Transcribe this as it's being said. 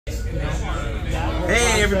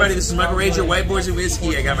Hey everybody, this is Michael Rager, Whiteboards N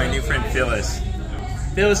Whiskey. I got my new friend Phyllis.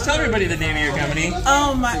 Phyllis, tell everybody the name of your company.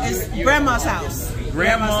 Oh my, it's Grandma's house.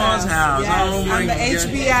 Grandma's house. Yes, oh my I'm the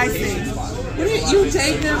God. HBIC. What do you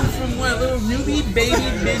take them from what, little newbie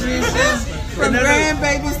baby businesses? From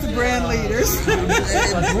grandbabies to brand leaders.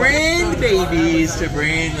 Brand babies to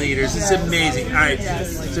brand leaders. It's amazing. All right.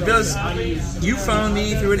 Yes. So Phyllis, you phoned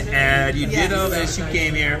me through an ad. You did all this. You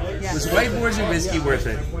came here. Yes. Was Whiteboards N Whiskey worth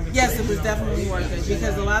it? Yes, it was definitely worth it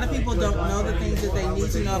because a lot of people don't know the things that they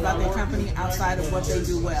need to know about their company outside of what they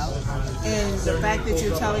do well. And the fact that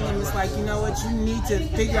you're telling them is like, you know what, you need to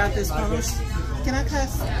figure out this funnel. Can I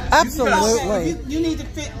cuss? Absolutely. You need to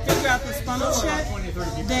figure out this funnel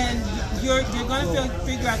shit, then you're going to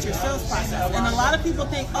figure out your sales process. And a lot of people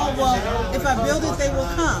think, oh, well, if I build it, they will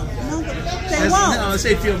come. No, they won't. No, let's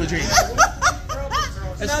say Field the Dreams.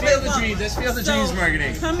 Let's Field the Dreams. Let's Field the Dreams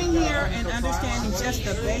marketing. Coming here and understanding just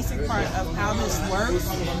the basic part of how this works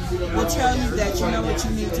will tell you that you know what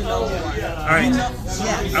you need to know more. All right. You know,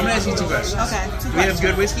 yes. I'm going to ask you two questions. Okay. Do we have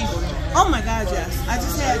good whiskey? Oh my God, yes. I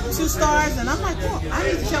just had 2 stars and I'm like, oh, I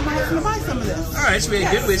need to tell my husband to buy some of this. All right, so we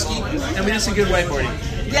had good whiskey and we did some good whiteboarding.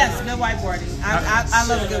 Yes, good whiteboarding. I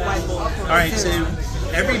love a good whiteboard. All right, so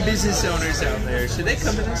every business owners out there, should they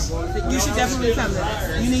come to this? You should definitely come to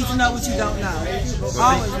this. You need to know what you don't know.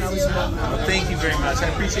 Always know what you don't know. Well, thank you very much.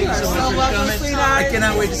 I appreciate you so much for coming. Sweetheart. I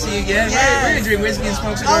cannot wait to see you again. Yes. We're going to drink whiskey and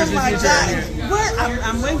smoke cigars in the future. What?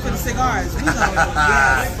 I'm waiting for the cigars.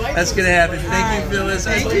 Yes. That's going to happen. Thank you, Phyllis.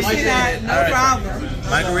 Thank you, sweetheart. No problem.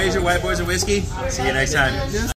 Michael Rager, Whiteboards N Whiskey. See you next time.